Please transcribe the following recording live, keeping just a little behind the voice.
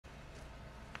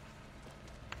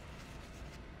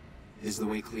Is the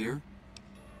way clear?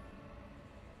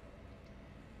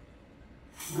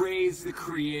 Praise the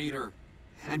Creator,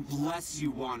 and bless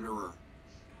you, Wanderer.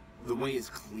 The way is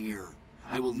clear.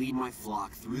 I will lead my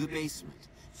flock through the basement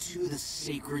to the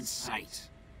sacred site.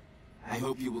 I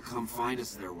hope you will come find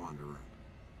us there, Wanderer.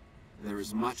 There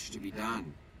is much to be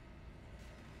done.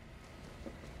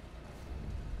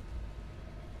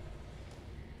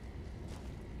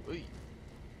 Uy.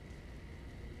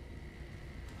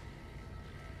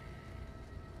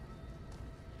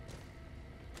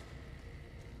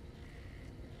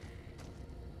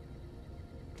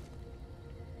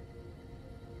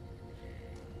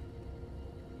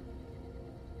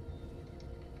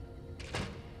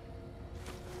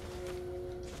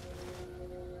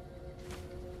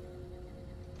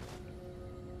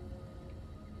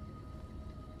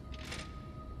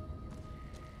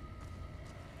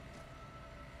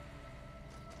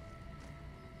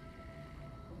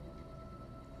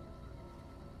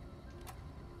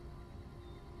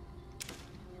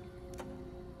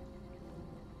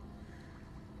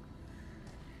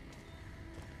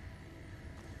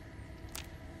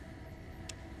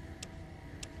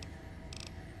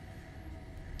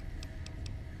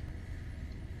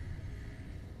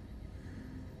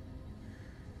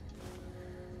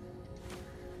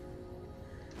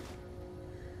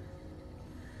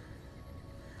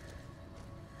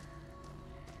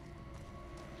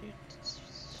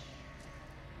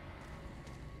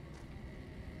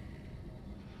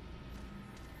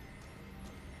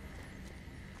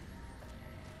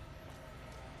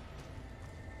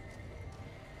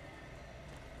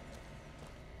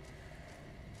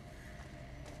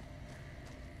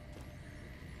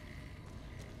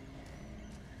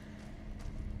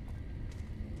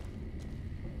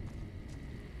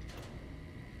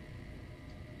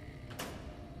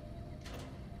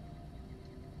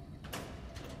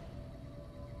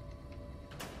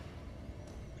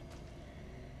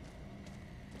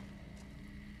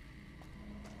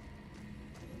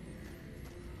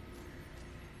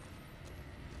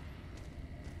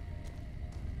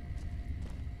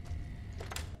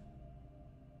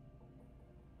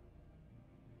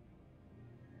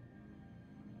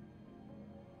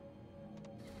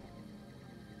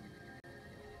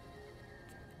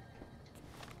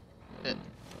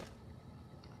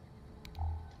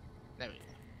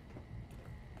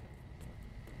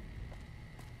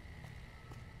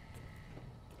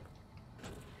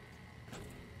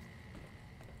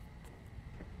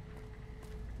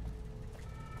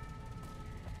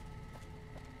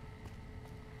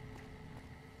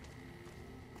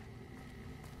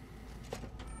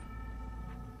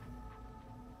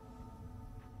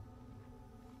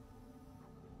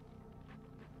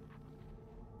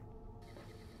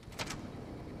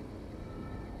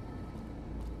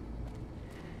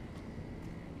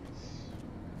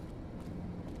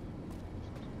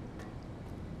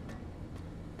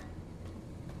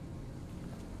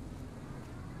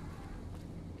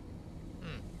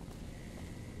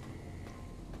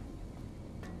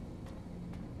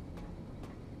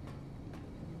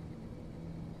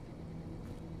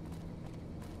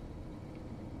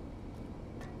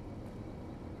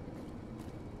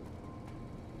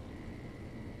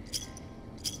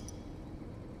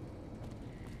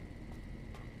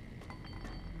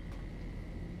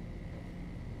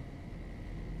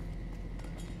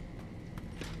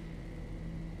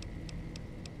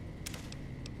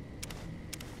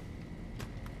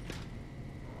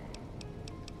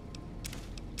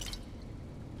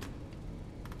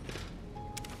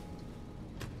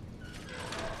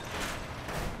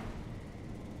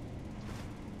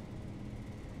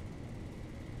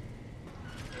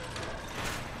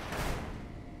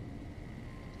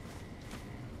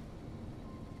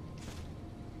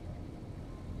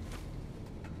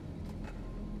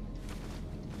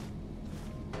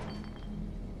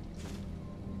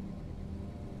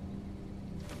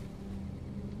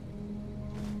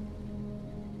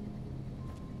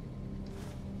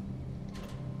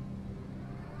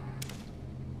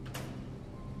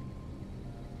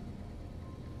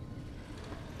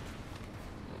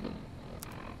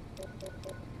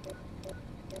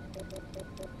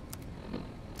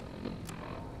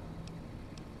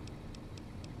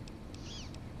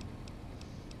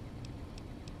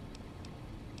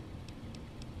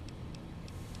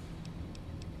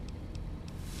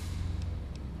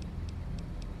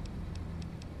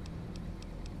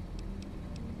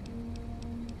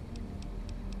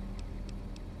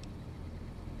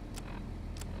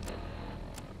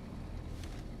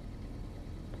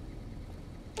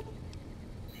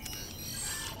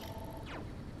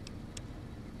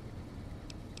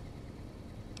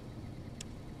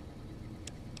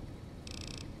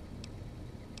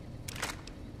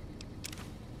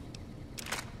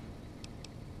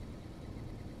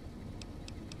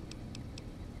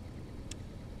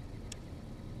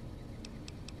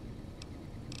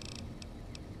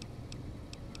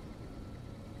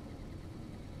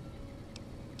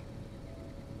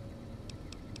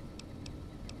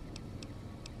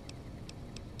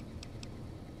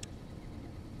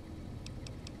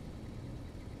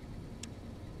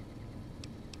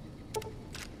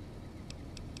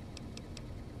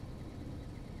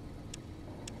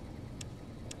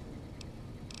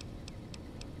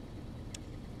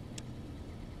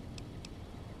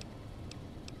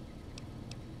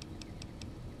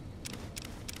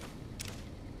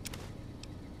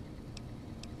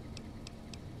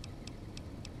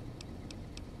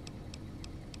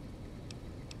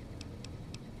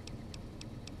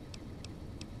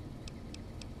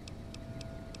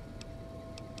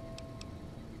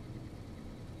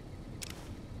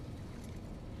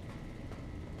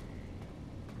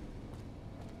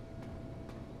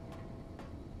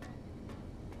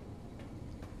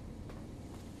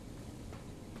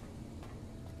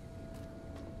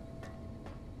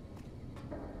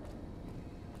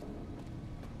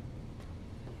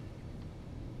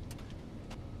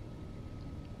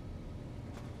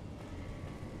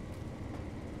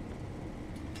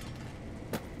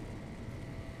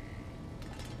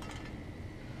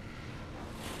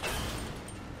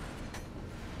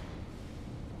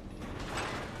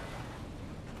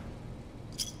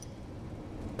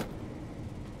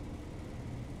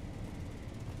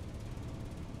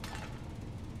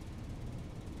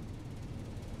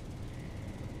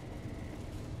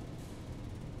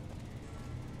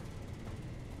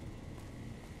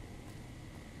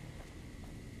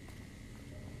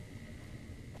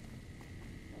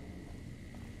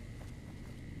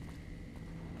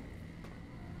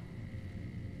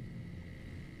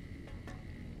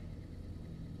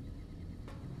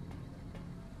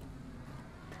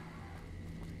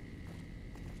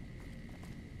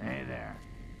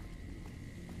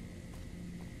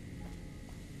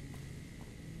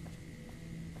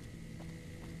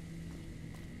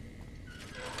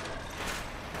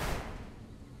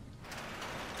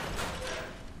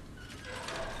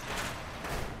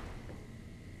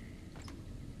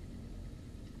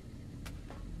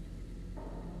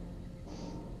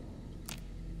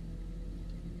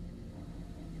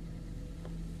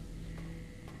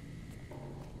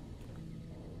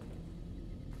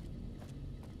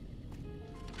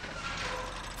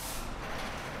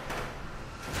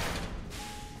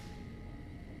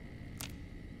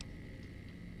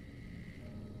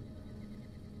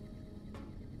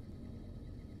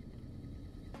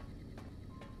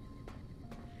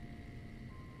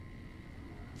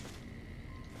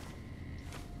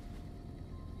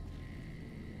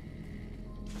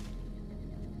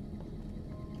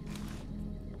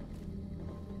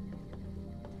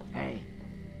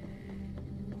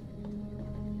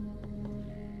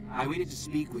 I waited to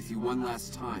speak with you one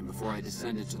last time before I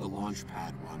descended to the launch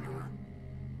pad, Wanderer.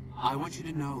 I want you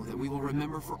to know that we will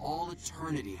remember for all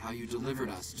eternity how you delivered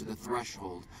us to the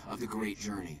threshold of the Great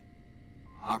Journey.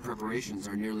 Our preparations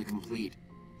are nearly complete,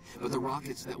 but the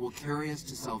rockets that will carry us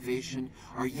to salvation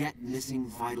are yet missing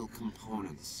vital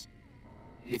components.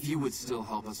 If you would still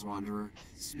help us, Wanderer,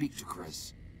 speak to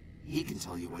Chris. He can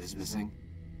tell you what is missing.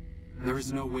 There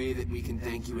is no way that we can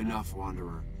thank you enough,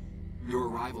 Wanderer. Your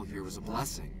arrival here was a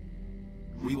blessing.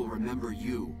 We will remember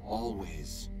you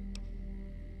always.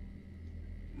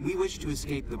 We wish to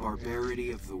escape the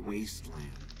barbarity of the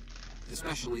wasteland,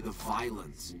 especially the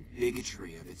violence and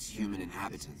bigotry of its human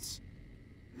inhabitants.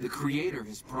 The Creator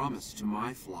has promised to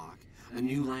my flock a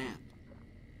new land,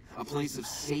 a place of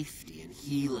safety and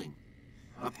healing,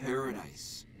 a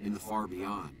paradise in the far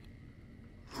beyond.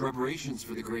 Preparations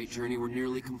for the Great Journey were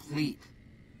nearly complete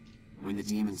when the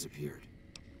demons appeared.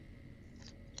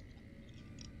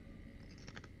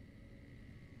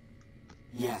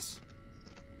 Yes,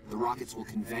 the rockets will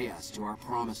convey us to our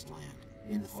promised land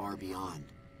in the far beyond.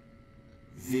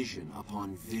 Vision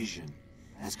upon vision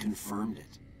has confirmed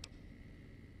it.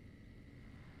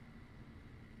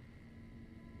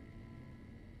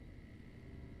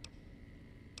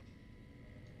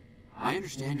 I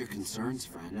understand your concerns,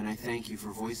 friend, and I thank you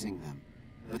for voicing them.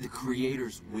 But the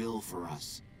Creator's will for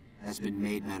us has been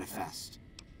made manifest.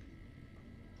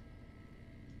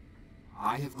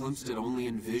 I have glimpsed it only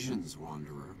in visions,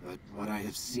 Wanderer, but what I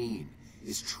have seen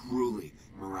is truly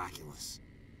miraculous.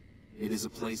 It is a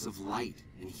place of light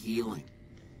and healing,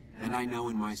 and I know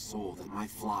in my soul that my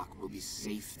flock will be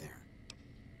safe there.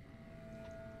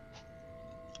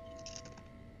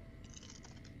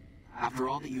 After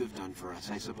all that you have done for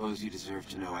us, I suppose you deserve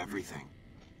to know everything.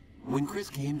 When Chris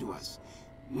came to us,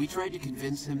 we tried to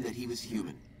convince him that he was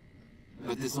human,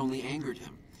 but this only angered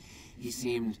him. He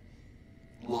seemed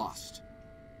lost.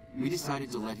 We decided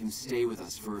to let him stay with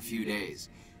us for a few days,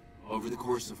 over the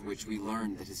course of which we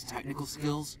learned that his technical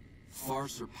skills far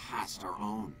surpassed our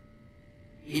own.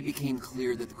 It became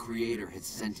clear that the Creator had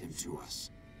sent him to us,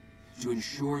 to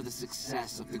ensure the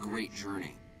success of the Great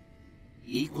Journey.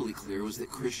 Equally clear was that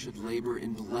Chris should labor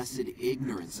in blessed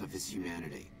ignorance of his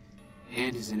humanity,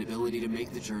 and his inability to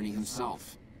make the journey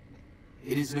himself.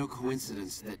 It is no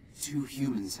coincidence that two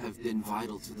humans have been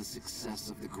vital to the success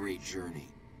of the Great Journey.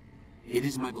 It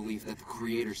is my belief that the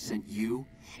Creator sent you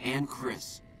and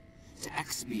Chris to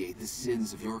expiate the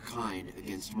sins of your kind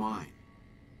against mine.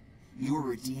 You are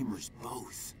redeemers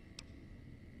both.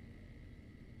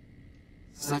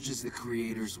 Such is the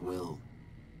Creator's will.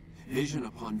 Vision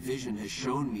upon vision has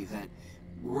shown me that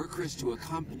were Chris to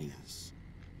accompany us,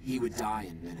 he would die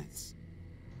in minutes.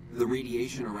 The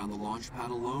radiation around the launch pad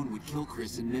alone would kill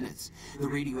Chris in minutes. The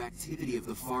radioactivity of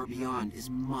the far beyond is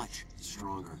much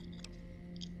stronger.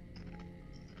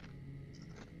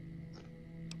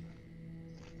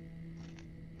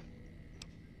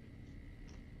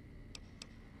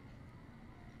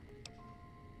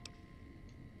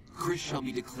 Chris shall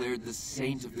be declared the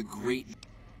saint of the Great.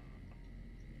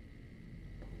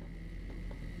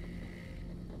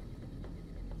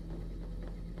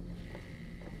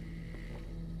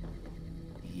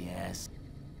 Yes.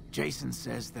 Jason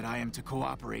says that I am to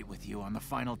cooperate with you on the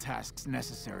final tasks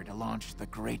necessary to launch the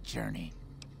Great Journey.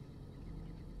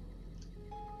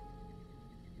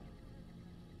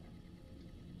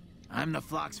 I'm the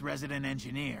flock's resident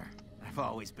engineer. I've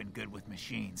always been good with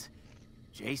machines.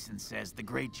 Jason says the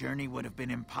Great Journey would have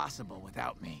been impossible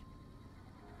without me.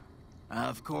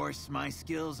 Of course, my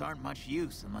skills aren't much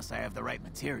use unless I have the right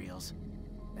materials.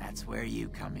 That's where you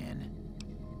come in.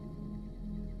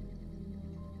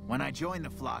 When I joined the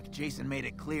flock, Jason made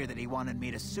it clear that he wanted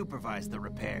me to supervise the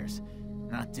repairs,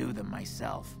 not do them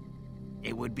myself.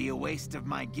 It would be a waste of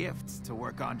my gifts to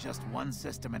work on just one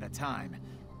system at a time.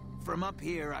 From up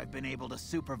here, I've been able to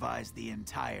supervise the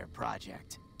entire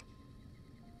project.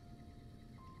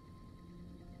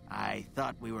 I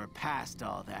thought we were past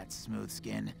all that,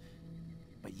 Smoothskin.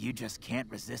 But you just can't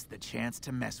resist the chance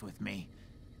to mess with me.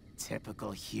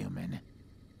 Typical human.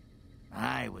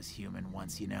 I was human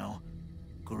once, you know.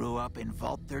 Grew up in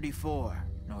Vault 34,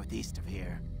 northeast of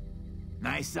here.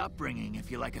 Nice upbringing if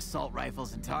you like assault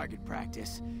rifles and target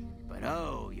practice. But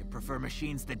oh, you prefer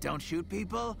machines that don't shoot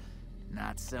people?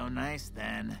 Not so nice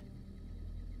then.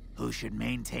 Who should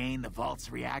maintain the Vault's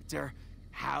reactor?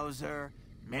 Hauser?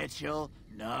 Mitchell?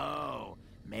 No.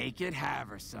 Make it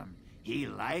Haversam. He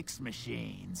likes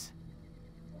machines.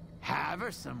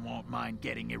 Haversam won't mind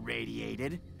getting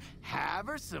irradiated.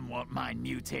 Haversam won't mind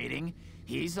mutating.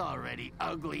 He's already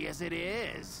ugly as it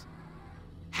is.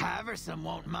 Haversam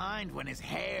won't mind when his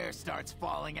hair starts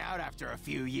falling out after a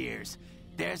few years.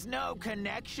 There's no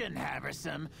connection,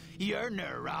 Haversam. You're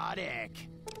neurotic.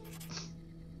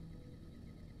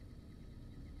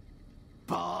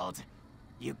 Bald?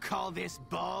 You call this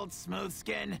bald,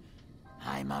 Smoothskin?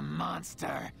 I'm a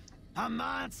monster. A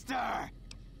monster!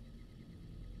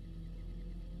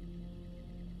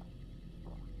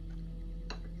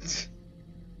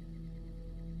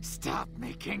 Stop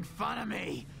making fun of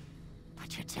me!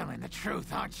 But you're telling the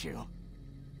truth, aren't you?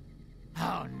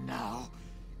 Oh no.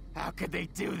 How could they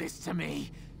do this to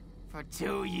me? For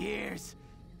 2 years.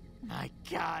 My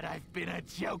God, I've been a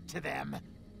joke to them.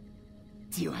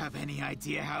 Do you have any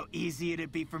idea how easy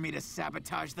it'd be for me to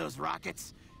sabotage those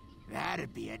rockets?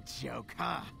 That'd be a joke,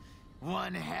 huh?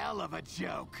 One hell of a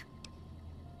joke.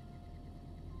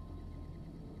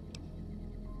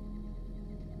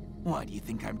 What, you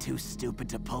think I'm too stupid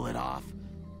to pull it off?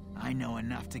 I know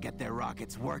enough to get their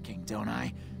rockets working, don't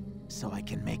I? So I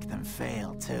can make them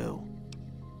fail, too.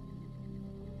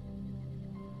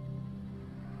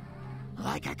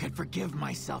 Like I could forgive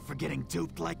myself for getting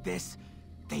duped like this?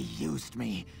 They used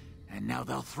me, and now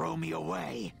they'll throw me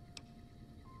away.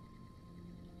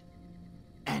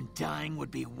 And dying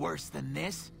would be worse than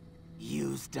this?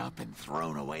 Used up and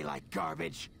thrown away like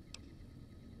garbage?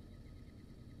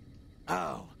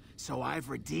 Oh, so I've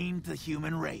redeemed the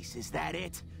human race, is that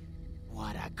it?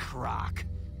 What a crock.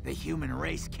 The human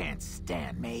race can't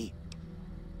stand me.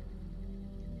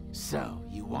 So,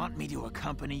 you want me to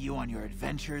accompany you on your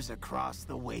adventures across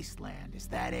the wasteland, is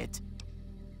that it?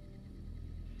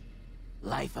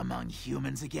 Life among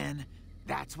humans again?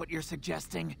 That's what you're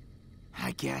suggesting?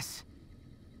 I guess.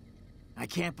 I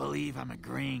can't believe I'm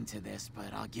agreeing to this,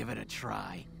 but I'll give it a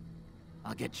try.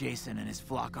 I'll get Jason and his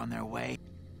flock on their way.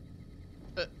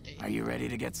 Are you ready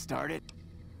to get started?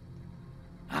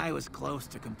 I was close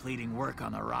to completing work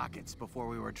on the rockets before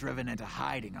we were driven into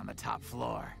hiding on the top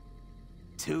floor.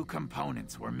 2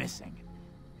 components were missing.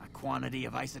 A quantity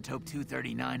of Isotope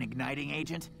 239 igniting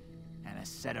agent, and a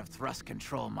set of thrust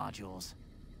control modules.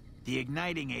 The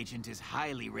igniting agent is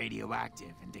highly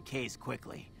radioactive and decays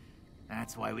quickly.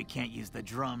 That's why we can't use the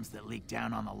drums that leak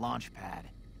down on the launch pad.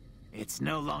 It's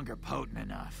no longer potent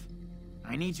enough.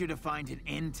 I need you to find an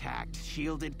intact,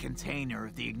 shielded container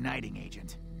of the igniting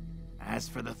agent. As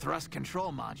for the thrust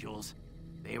control modules,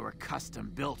 they were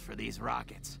custom built for these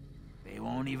rockets. They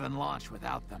won't even launch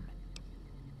without them.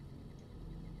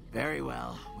 Very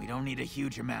well, we don't need a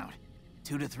huge amount.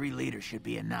 2 to 3 liters should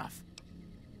be enough.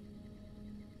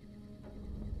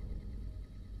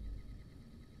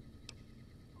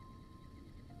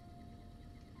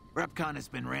 Repcon has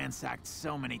been ransacked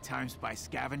so many times by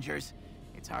scavengers,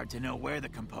 it's hard to know where the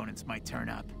components might turn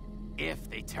up. If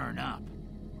they turn up.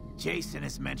 Jason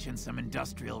has mentioned some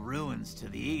industrial ruins to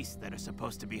the east that are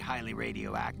supposed to be highly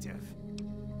radioactive.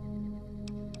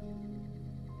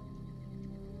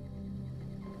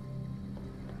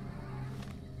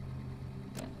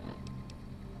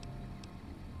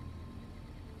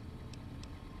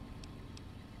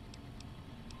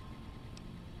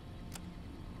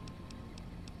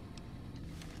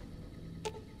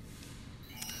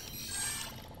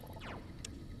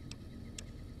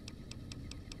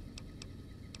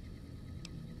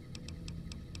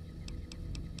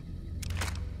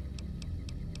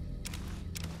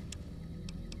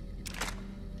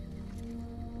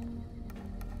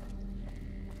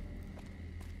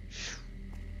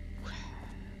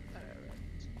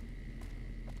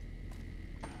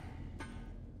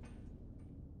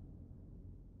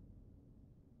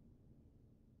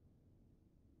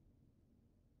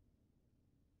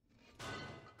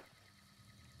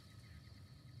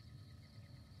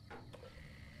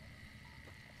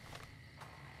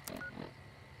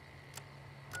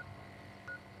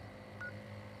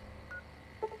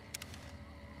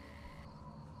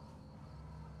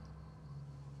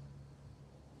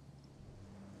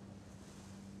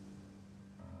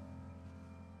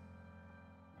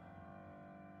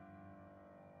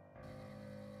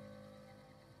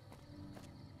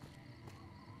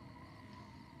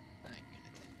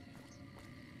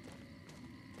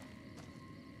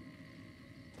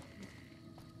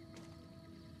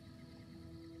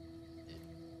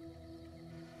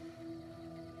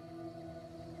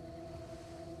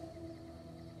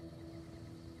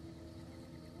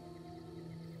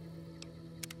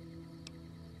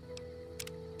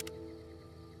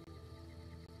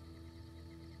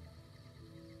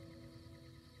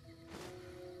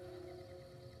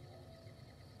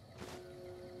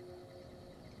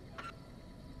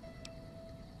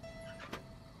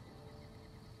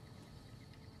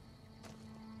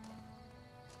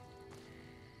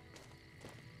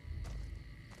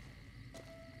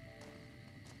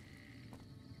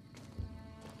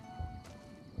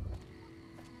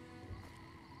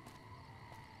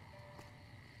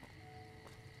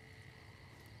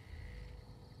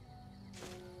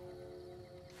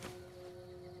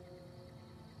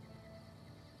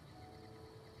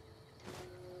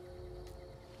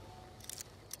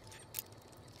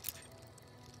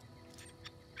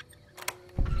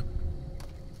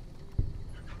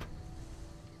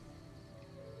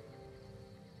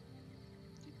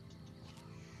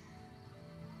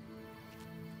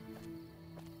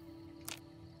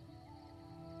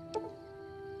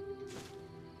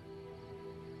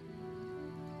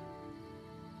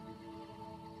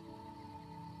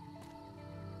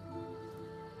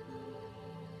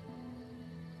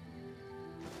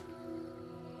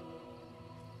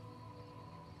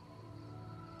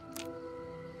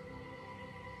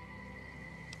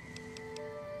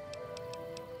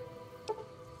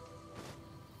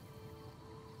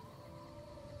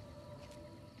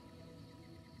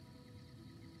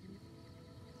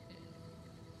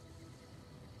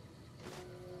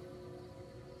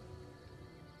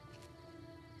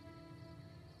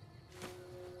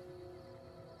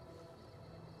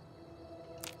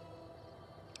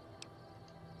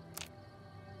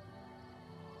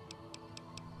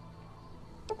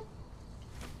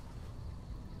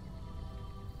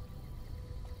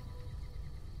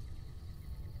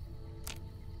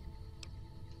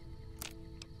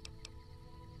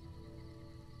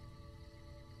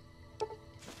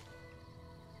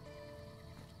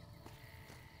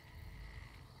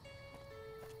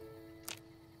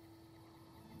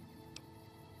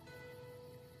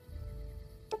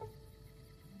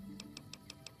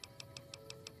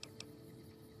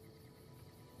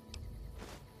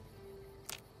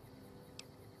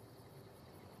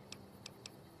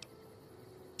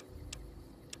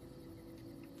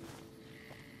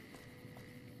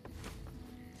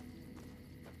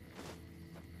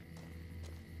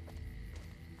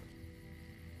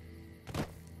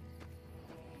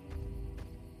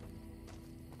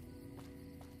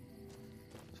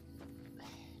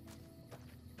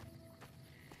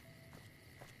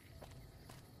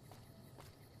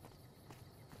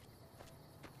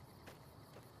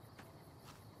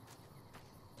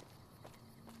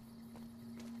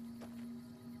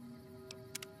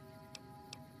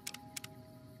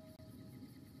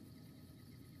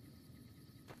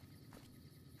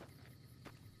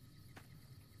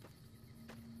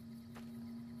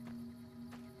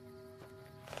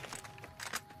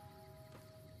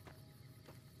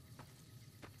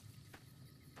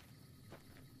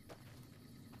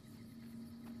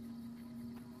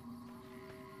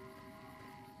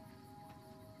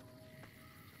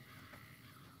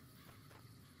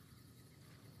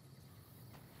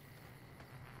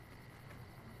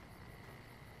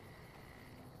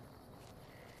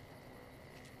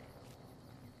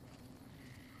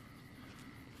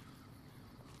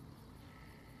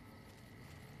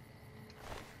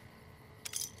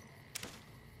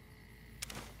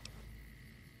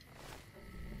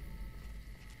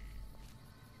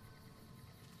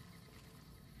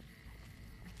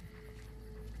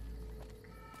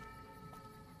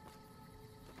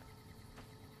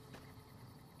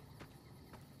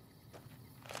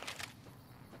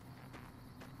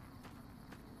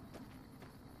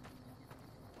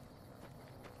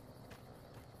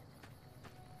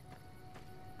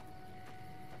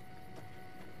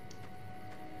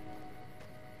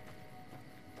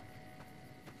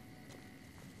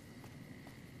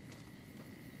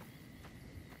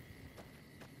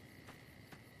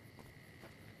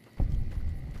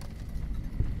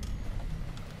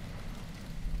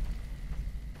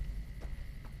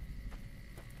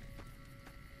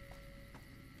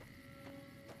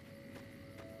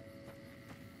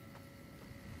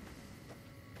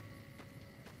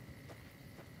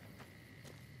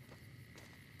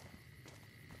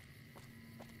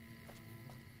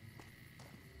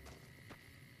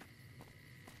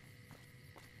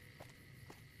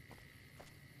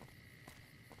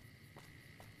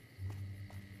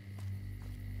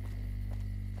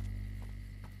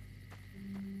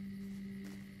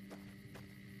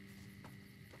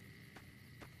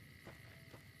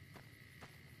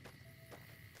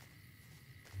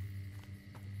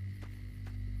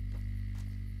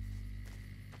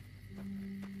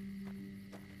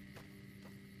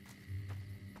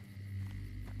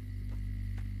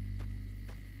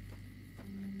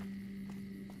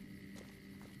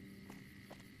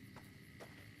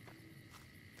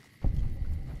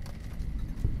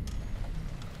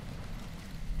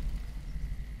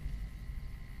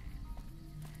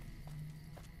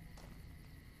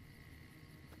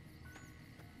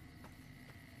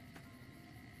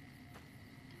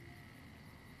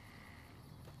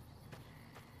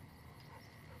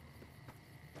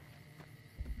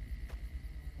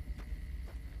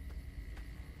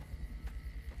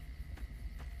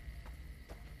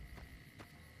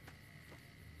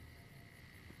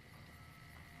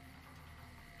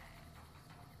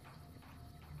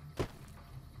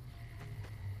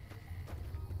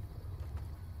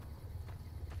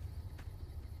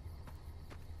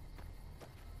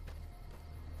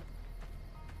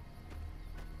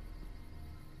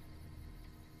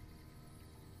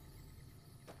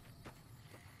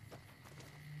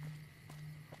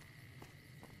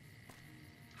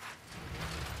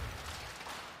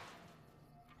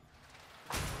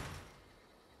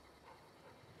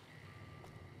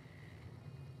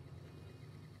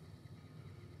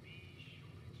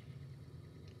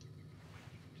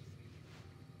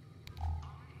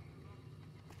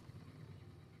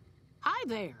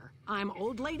 there. I'm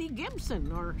Old Lady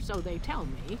Gibson, or so they tell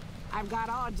me. I've got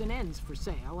odds and ends for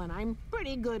sale, and I'm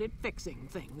pretty good at fixing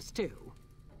things, too.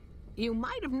 You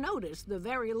might have noticed the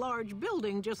very large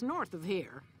building just north of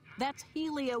here. That's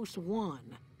Helios 1.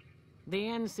 The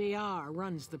NCR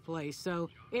runs the place, so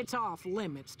it's off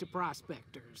limits to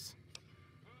prospectors.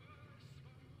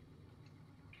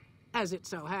 As it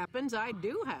so happens, I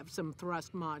do have some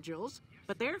thrust modules,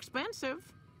 but they're expensive.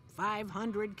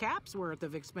 500 caps worth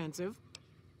of expensive.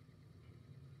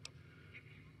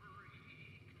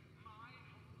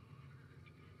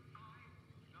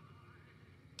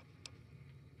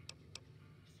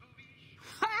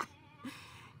 Ha!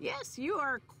 Yes, you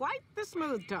are quite the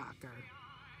smooth talker.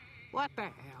 What the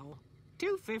hell?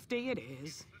 $250 it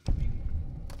is.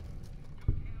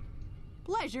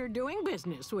 Pleasure doing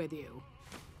business with you.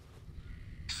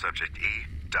 Subject E,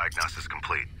 diagnosis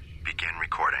complete. Begin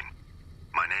recording.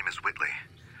 My name is Whitley.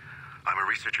 I'm a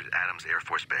researcher at Adams Air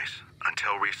Force Base.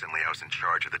 Until recently, I was in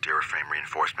charge of the Duraframe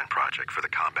reinforcement project for the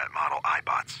combat model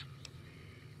iBots.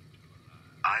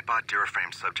 iBot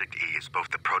Duraframe Subject E is both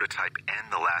the prototype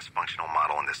and the last functional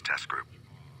model in this test group.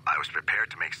 I was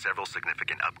prepared to make several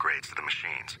significant upgrades to the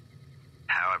machines.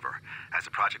 However, as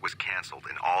the project was canceled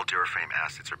and all Duraframe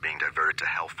assets are being diverted to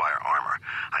Hellfire armor,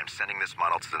 I'm sending this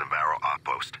model to the Navarro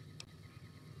outpost.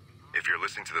 If you're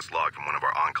listening to this log from one of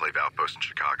our Enclave outposts in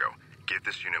Chicago, give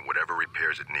this unit whatever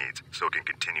repairs it needs so it can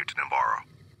continue to Navarro.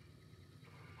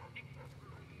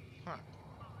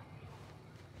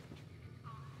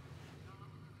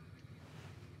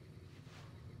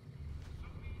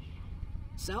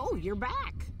 So, you're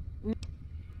back.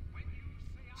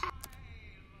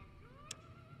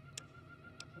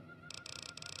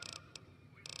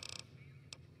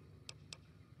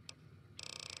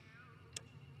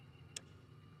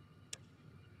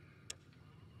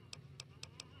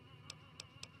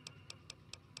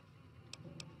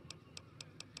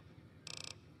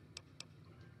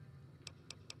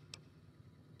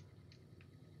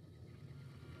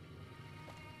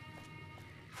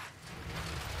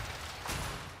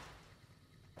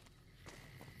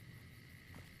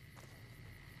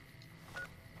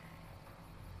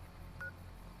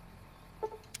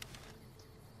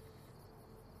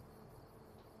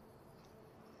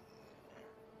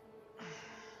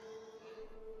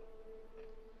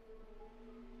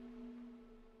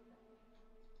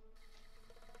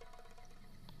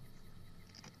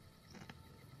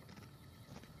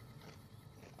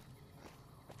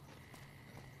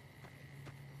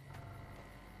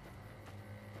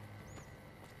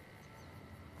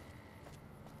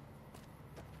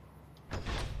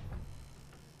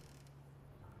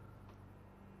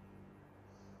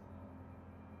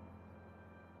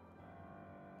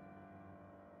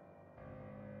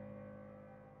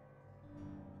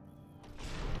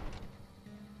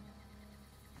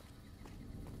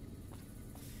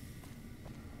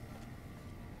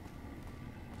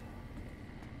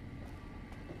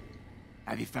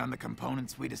 Have you found the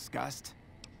components we discussed?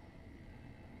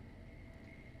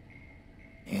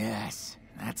 Yes,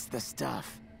 that's the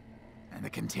stuff. And the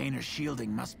container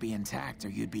shielding must be intact or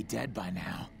you'd be dead by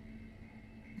now.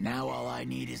 Now all I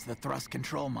need is the thrust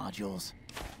control modules.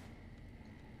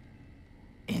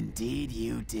 Indeed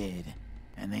you did.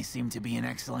 And they seem to be in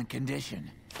excellent condition.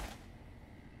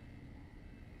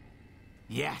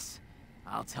 Yes,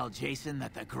 I'll tell Jason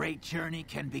that the great journey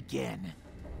can begin.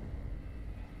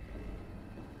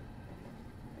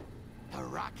 The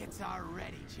rockets are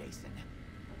ready, Jason.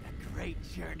 The great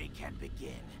journey can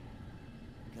begin.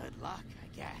 Good luck,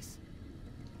 I guess.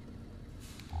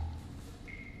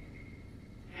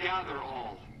 Gather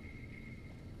all.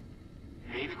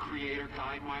 May the Creator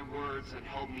guide my words and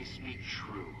help me speak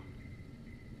true.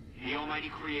 The Almighty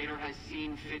Creator has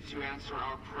seen fit to answer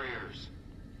our prayers.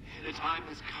 The time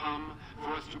has come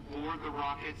for us to board the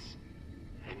rockets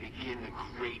and begin the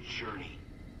great journey.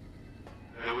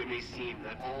 Though it may seem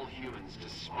that all humans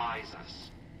despise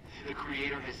us, the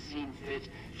Creator has seen fit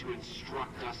to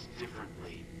instruct us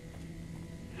differently.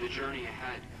 The journey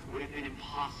ahead would have been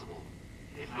impossible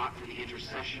if not for the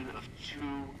intercession of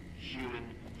two human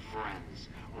friends,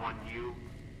 one new,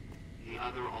 the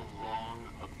other a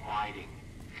long-abiding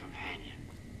companion.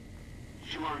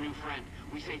 To our new friend,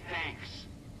 we say thanks,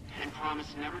 and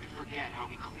promise never to forget how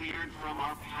he cleared from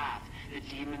our path the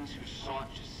demons who sought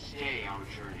to stay our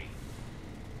journey.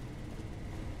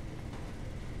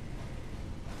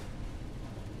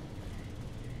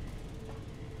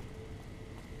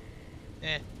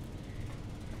 Eh.